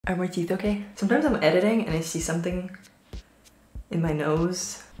Are my teeth okay? Sometimes I'm editing and I see something in my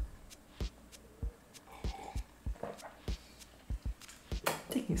nose.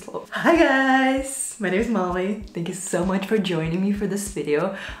 Taking it slow. Hi guys! My name is Molly. Thank you so much for joining me for this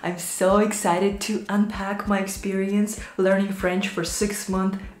video. I'm so excited to unpack my experience learning French for 6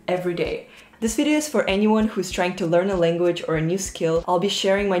 months every day. This video is for anyone who's trying to learn a language or a new skill. I'll be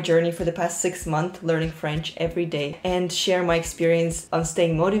sharing my journey for the past 6 months learning French every day and share my experience on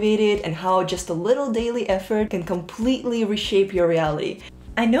staying motivated and how just a little daily effort can completely reshape your reality.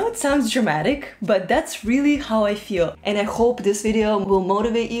 I know it sounds dramatic, but that's really how I feel, and I hope this video will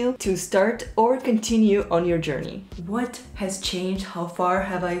motivate you to start or continue on your journey. What has changed? How far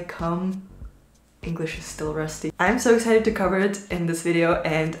have I come? English is still rusty. I'm so excited to cover it in this video,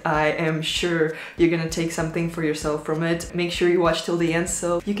 and I am sure you're gonna take something for yourself from it. Make sure you watch till the end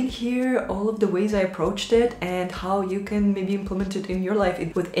so you can hear all of the ways I approached it and how you can maybe implement it in your life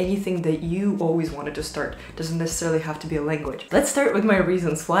with anything that you always wanted to start. Doesn't necessarily have to be a language. Let's start with my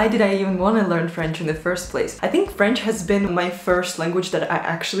reasons. Why did I even want to learn French in the first place? I think French has been my first language that I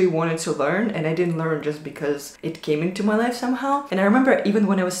actually wanted to learn, and I didn't learn just because it came into my life somehow. And I remember even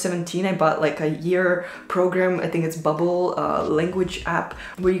when I was 17, I bought like a year program, I think it's Bubble, language app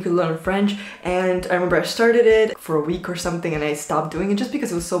where you could learn French, and I remember I started it for a week or something and I stopped doing it just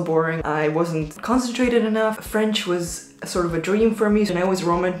because it was so boring. I wasn't concentrated enough. French was sort of a dream for me, and I always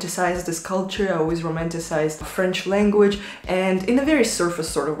romanticized this culture, I always romanticized the French language, and in a very surface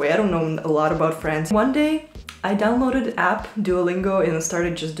sort of way. I don't know a lot about France. One day I downloaded the app Duolingo and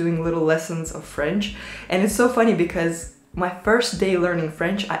started just doing little lessons of French, and it's so funny because my first day learning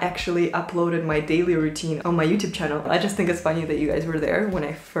French, I actually uploaded my daily routine on my YouTube channel. I just think it's funny that you guys were there when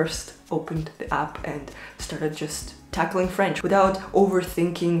I first opened the app and started just tackling French without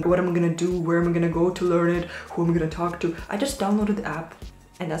overthinking what I'm gonna do, where I'm gonna go to learn it, who I'm gonna talk to. I just downloaded the app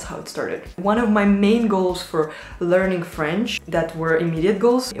and that's how it started. One of my main goals for learning French that were immediate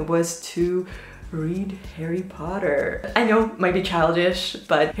goals, it was to read Harry Potter. I know it might be childish,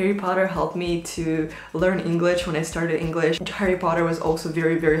 but Harry Potter helped me to learn English when I started English. Harry Potter was also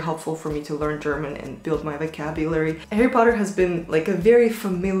very, very helpful for me to learn German and build my vocabulary. Harry Potter has been like a very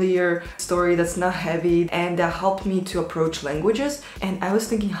familiar story that's not heavy, and that helped me to approach languages. And I was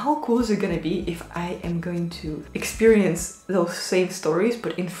thinking, how cool is it gonna be if I am going to experience those same stories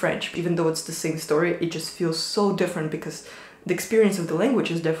but in French? Even though it's the same story, it just feels so different because the experience of the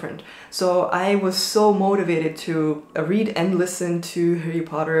language is different. So I was so motivated to read and listen to Harry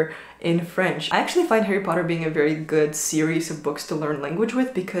Potter in French. I actually find Harry Potter being a very good series of books to learn language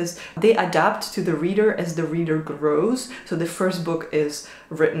with because they adapt to the reader as the reader grows. So the first book is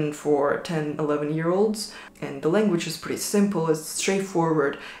written for 10, 11-year-olds, and the language is pretty simple, it's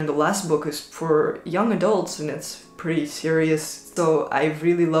straightforward. And the last book is for young adults and it's pretty serious. So I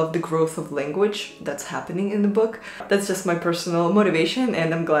really love the growth of language that's happening in the book. That's just my personal motivation,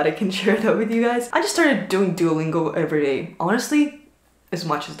 and I'm glad I can share that with you guys. I just started doing Duolingo every day. Honestly, as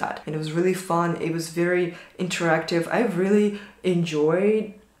much as that. And it was really fun. It was very interactive. I really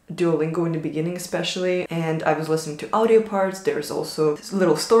enjoyed Duolingo in the beginning especially, and I was listening to audio parts. There's also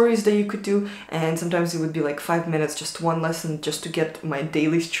little stories that you could do, and sometimes it would be like 5 minutes, just one lesson just to get my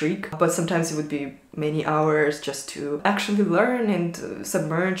daily streak, but sometimes it would be many hours just to actually learn and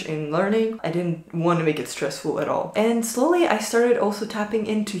submerge in learning. I didn't want to make it stressful at all. And slowly I started also tapping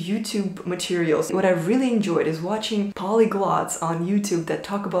into YouTube materials. What I really enjoyed is watching polyglots on YouTube that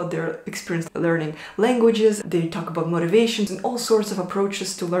talk about their experience learning languages. They talk about motivations and all sorts of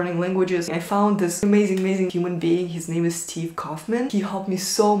approaches to learning languages. I found this amazing human being. His name is Steve Kaufman. He helped me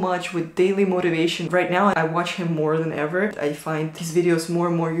so much with daily motivation. Right now I watch him more than ever. I find his videos more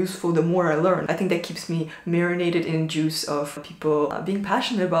and more useful the more I learn. I think that keeps me marinated in juice of people being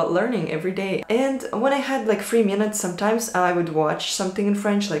passionate about learning every day. And when I had like 3 minutes, sometimes I would watch something in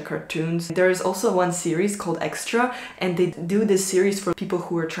French, like cartoons. There is also one series called Extra, and they do this series for people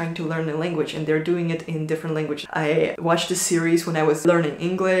who are trying to learn a language, and they're doing it in different languages. I watched this series when I was learning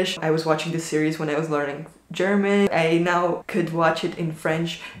English. I was watching this series when I was learning German. I now could watch it in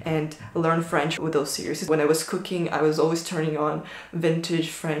French and learn French with those series. When I was cooking, I was always turning on vintage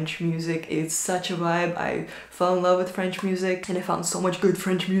French music. It's such a vibe. I fell in love with French music, and I found so much good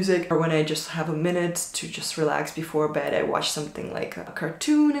French music. Or when I just have a minute to just relax before bed, I watch something like a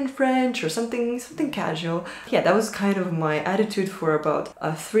cartoon in French or something casual. Yeah, that was kind of my attitude for about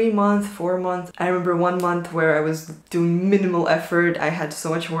 3 months, 4 months. I remember 1 month where I was doing minimal effort. I had so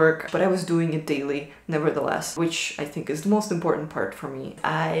much work, but I was doing it daily nevertheless. nevertheless, which I think is the most important part for me.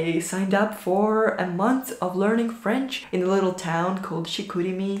 I signed up for a month of learning French in a little town called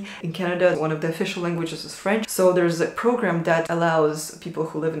Chicoutimi in Canada. One of the official languages is French. So there's a program that allows people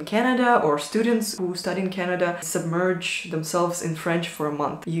who live in Canada or students who study in Canada submerge themselves in French for a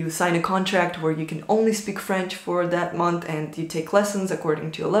month. You sign a contract where you can only speak French for that month and you take lessons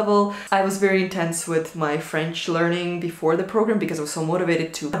according to your level. I was very intense with my French learning before the program because I was so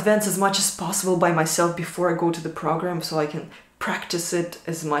motivated to advance as much as possible by myself before I go to the program so I can practice it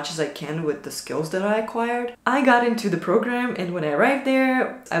as much as I can with the skills that I acquired. I got into the program, and when I arrived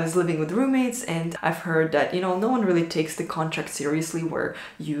there, I was living with roommates, and I've heard that, you know, no one really takes the contract seriously where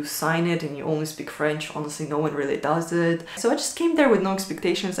you sign it and you only speak French. Honestly, no one really does it. So I just came there with no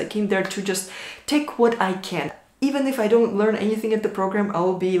expectations. I came there to just take what I can. Even if I don't learn anything at the program, I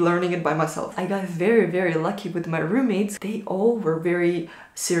will be learning it by myself. I got very, very lucky with my roommates. They all were very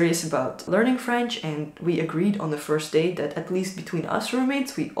serious about learning French, and we agreed on the first day that at least between us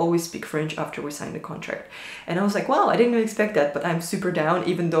roommates, we always speak French after we sign the contract. And I was like, wow, I didn't expect that, but I'm super down,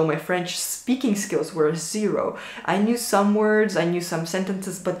 even though my French speaking skills were zero. I knew some words, I knew some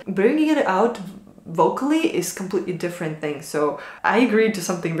sentences, but bringing it out vocally is completely different thing. So I agreed to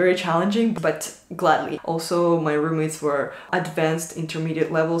something very challenging, but gladly. Also, my roommates were advanced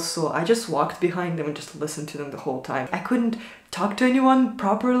intermediate levels, so I just walked behind them and just listened to them the whole time. I couldn't talk to anyone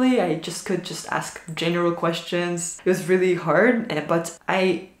properly. I could just ask general questions. It was really hard, but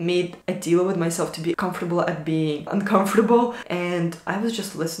I made a deal with myself to be comfortable at being uncomfortable, and I was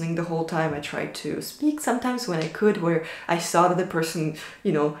just listening the whole time. I tried to speak sometimes when I could, where I saw that the person,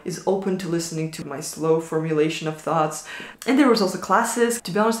 you know, is open to listening to my slow formulation of thoughts. And there was also classes.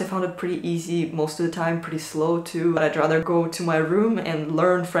 To be honest, I found it pretty easy most of the time, pretty slow too. But I'd rather go to my room and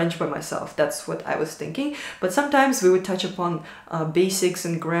learn French by myself. That's what I was thinking. But sometimes we would touch upon basics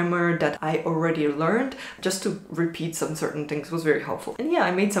and grammar that I already learned. Just to repeat some certain things was very helpful. And yeah,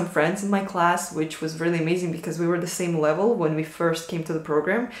 I made some friends in my class, which was really amazing because we were the same level when we first came to the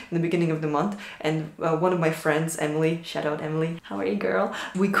program in the beginning of the month. And one of my friends, Emily, shout out Emily, how are you, girl?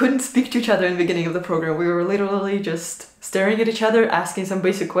 We couldn't speak to each other in the beginning of the program. We were literally just staring at each other, asking some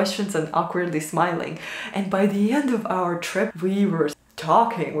basic questions and awkwardly smiling. And by the end of our trip, we were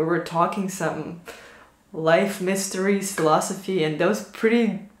talking some life mysteries, philosophy, and that was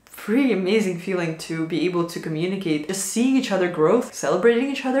pretty amazing feeling to be able to communicate, just seeing each other growth, celebrating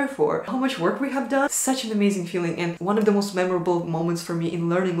each other for how much work we have done. Such an amazing feeling, and one of the most memorable moments for me in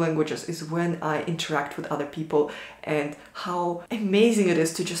learning languages is when I interact with other people and how amazing it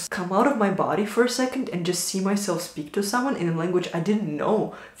is to just come out of my body for a second and just see myself speak to someone in a language I didn't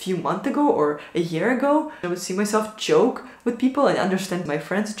know a few months ago or a year ago. I would see myself joke with people and understand my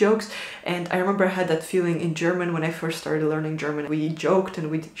friends' jokes. And I remember I had that feeling in German when I first started learning German. We joked and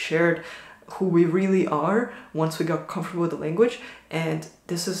we shared who we really are once we got comfortable with the language, and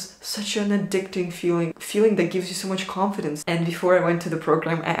this is such an addicting feeling that gives you so much confidence. And before I went to the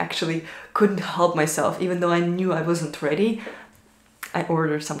program, I actually couldn't help myself. Even though I knew I wasn't ready, I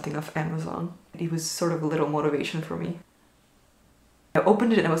ordered something off Amazon. It was sort of a little motivation for me. I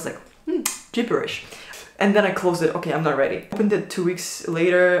opened it and I was like, gibberish. And then I closed it. Okay, I'm not ready. Opened it 2 weeks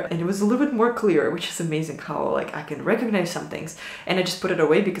later and it was a little bit more clear, which is amazing how like I can recognize some things. And I just put it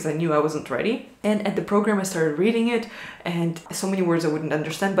away because I knew I wasn't ready. And at the program I started reading it, and so many words I wouldn't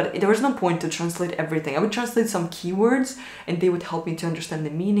understand, but there was no point to translate everything. I would translate some keywords and they would help me to understand the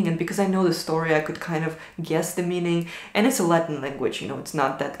meaning. And because I know the story, I could kind of guess the meaning. And it's a Latin language, you know, it's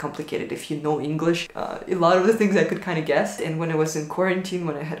not that complicated if you know English. A lot of the things I could kind of guess. And when I was in quarantine,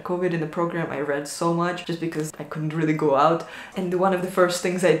 when I had COVID in the program, I read so much just because I couldn't really go out. And one of the first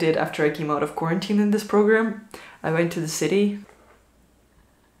things I did after I came out of quarantine in this program, I went to the city.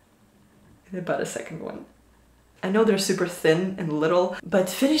 About a second one. I know they're super thin and little, but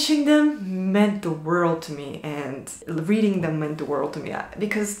finishing them meant the world to me, and reading them meant the world to me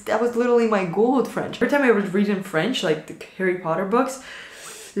because that was literally my goal with French. Every time I would read in French, like the Harry Potter books,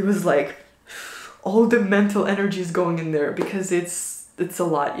 it was like all the mental energy is going in there because it's a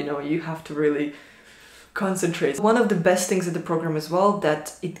lot, you know, you have to really concentrate. One of the best things of the program as well,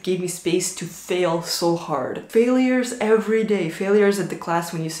 that it gave me space to fail so hard. Failures every day. Failures at the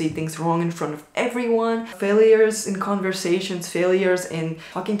class when you say things wrong in front of everyone. Failures in conversations. Failures in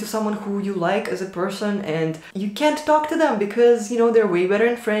talking to someone who you like as a person and you can't talk to them because, you know, they're way better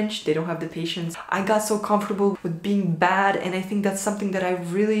in French. They don't have the patience. I got so comfortable with being bad, and I think that's something that I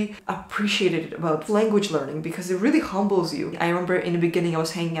really appreciated about language learning because it really humbles you. I remember in the beginning I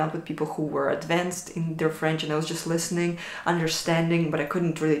was hanging out with people who were advanced in their French and I was just listening, understanding, but I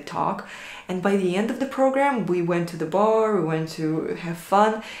couldn't really talk. And by the end of the program, we went to the bar, we went to have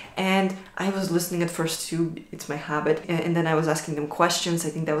fun, and I was listening at first too, it's my habit, and then I was asking them questions. I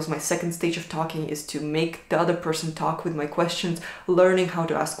think that was my second stage of talking, is to make the other person talk with my questions, learning how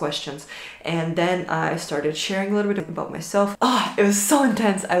to ask questions. And then I started sharing a little bit about myself. It was so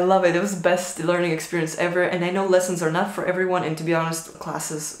intense. I love it. It was the best learning experience ever. And I know lessons are not for everyone, and to be honest,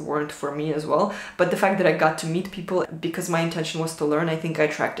 classes weren't for me as well. But the fact that I got to meet people, because my intention was to learn, I think I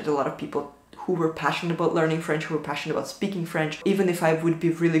attracted a lot of people who were passionate about learning French, who were passionate about speaking French. Even if I would be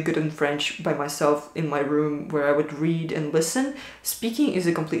really good in French by myself in my room where I would read and listen, speaking is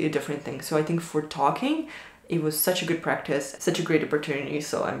a completely different thing. So I think for talking, it was such a good practice, such a great opportunity,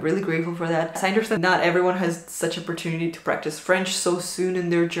 so I'm really grateful for that. So I understand not everyone has such opportunity to practice French so soon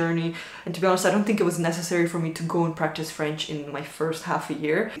in their journey, and to be honest, I don't think it was necessary for me to go and practice French in my first half a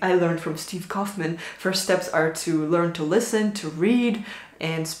year. I learned from Steve Kaufman, first steps are to learn to listen, to read,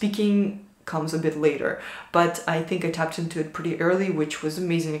 and speaking comes a bit later. But I think I tapped into it pretty early, which was an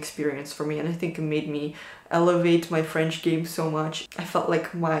amazing experience for me, and I think it made me elevate my French game so much. I felt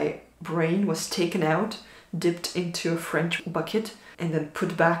like my brain was taken out, dipped into a French bucket, and then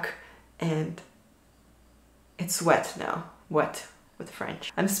put back, and it's wet now. Wet with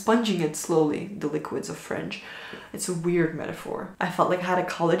French. I'm sponging it slowly, the liquids of French. It's a weird metaphor. I felt like I had a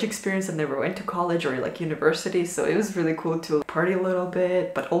college experience. I never went to college or like university, so it was really cool to party a little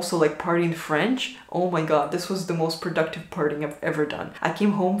bit, but also like party in French. Oh my god, this was the most productive partying I've ever done. I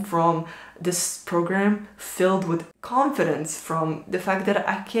came home from this program filled with confidence from the fact that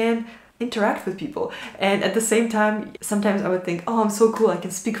I can interact with people, and at the same time sometimes I would think, oh, I'm so cool, I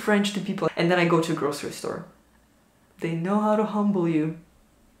can speak French to people, and then I go to a grocery store. They know how to humble you.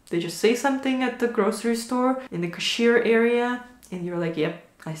 They just say something at the grocery store in the cashier area and you're like, yep,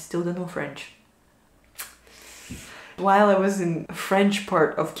 I still don't know French. While I was in the French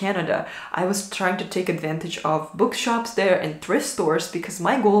part of Canada, I was trying to take advantage of bookshops there and thrift stores, because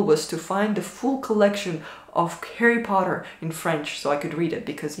my goal was to find the full collection of Harry Potter in French so I could read it,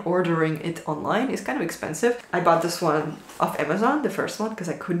 because ordering it online is kind of expensive. I bought this one off Amazon, the first one, because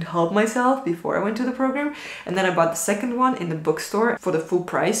I couldn't help myself before I went to the program, and then I bought the second one in the bookstore for the full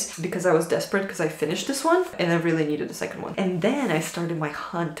price because I was desperate, because I finished this one and I really needed the second one. And then I started my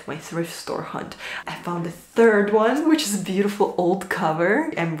hunt, my thrift store hunt. I found the third one, which is a beautiful old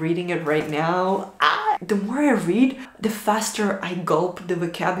cover. I'm reading it right now. The more I read, the faster I gulp the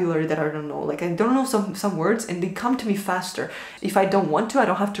vocabulary that I don't know. Like, I don't know some words and they come to me faster. If I don't want to, I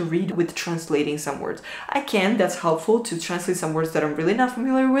don't have to read with translating some words. I can, that's helpful to translate some words that I'm really not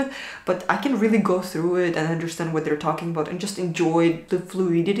familiar with, but I can really go through it and understand what they're talking about and just enjoy the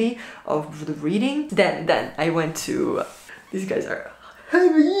fluidity of the reading. Then I went to, these guys are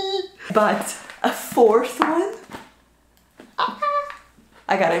heavy, but a fourth one.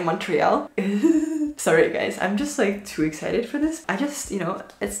 I got it in Montreal. Sorry guys, I'm just like too excited for this. I just, you know,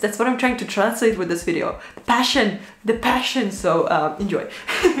 that's what I'm trying to translate with this video. The passion, so enjoy.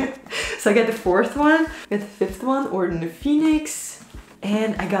 So I got the fourth one, I got the fifth one, Order the Phoenix,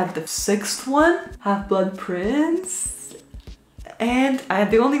 and I got the sixth one, Half-Blood Prince, and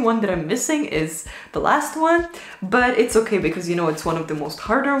the only one that I'm missing is the last one, but it's okay because, you know, it's one of the most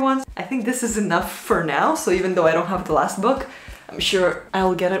harder ones. I think this is enough for now, so even though I don't have the last book, I'm sure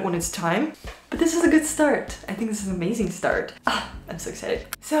I'll get it when it's time. But this is a good start. I think this is an amazing start. I'm so excited.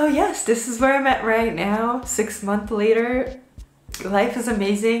 So yes, this is where I'm at right now, 6 months later. Life is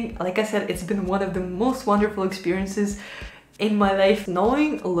amazing. Like I said, it's been one of the most wonderful experiences in my life.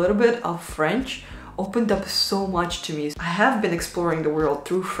 Knowing a little bit of French opened up so much to me. I have been exploring the world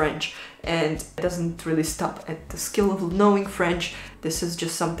through French, and it doesn't really stop at the skill of knowing French. This is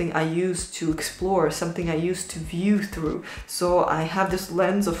just something I use to explore, something I use to view through. So I have this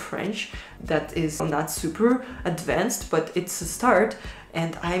lens of French that is not super advanced, but it's a start,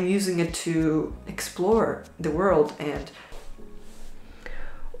 and I'm using it to explore the world. And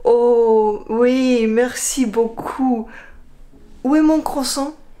oh oui, merci beaucoup. Où est mon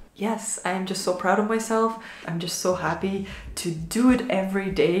croissant? Yes, I am just so proud of myself. I'm just so happy to do it every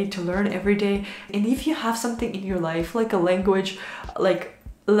day, to learn every day. And if you have something in your life, like a language, like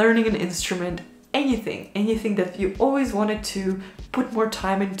learning an instrument, anything that you always wanted to put more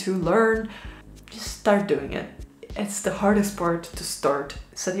time into, learn, just start doing it. It's the hardest part, to start.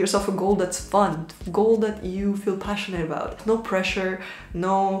 Set yourself a goal that's fun, a goal that you feel passionate about. No pressure,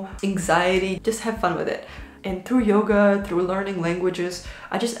 no anxiety, just have fun with it. And through yoga, through learning languages,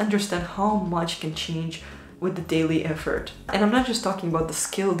 I just understand how much can change with the daily effort. And I'm not just talking about the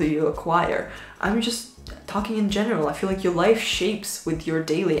skill that you acquire, I'm just talking in general. I feel like your life shapes with your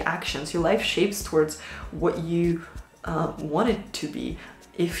daily actions. Your life shapes towards what you want it to be.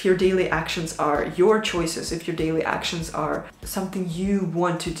 If your daily actions are your choices, if your daily actions are something you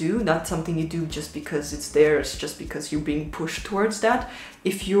want to do, not something you do just because it's there, it's just because you're being pushed towards that.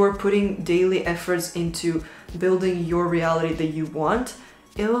 If you're putting daily efforts into building your reality that you want,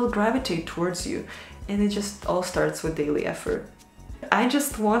 it will gravitate towards you. And it just all starts with daily effort. I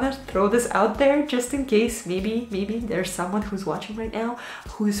just want to throw this out there just in case maybe there's someone who's watching right now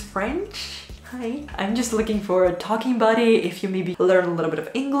who is French. Hi. I'm just looking for a talking buddy. If you maybe learn a little bit of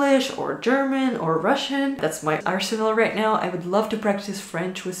English or German or Russian, that's my arsenal right now. I would love to practice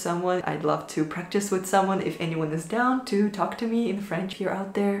French with someone. I'd love to practice with someone if anyone is down to talk to me in French. If you're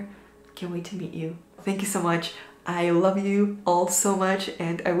out there, can't wait to meet you. Thank you so much. I love you all so much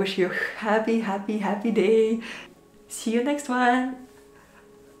and I wish you a happy, happy, happy day. See you next one.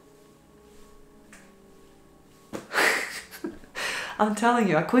 I'm telling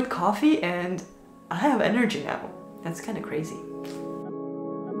you, I quit coffee and I have energy now. That's kind of crazy.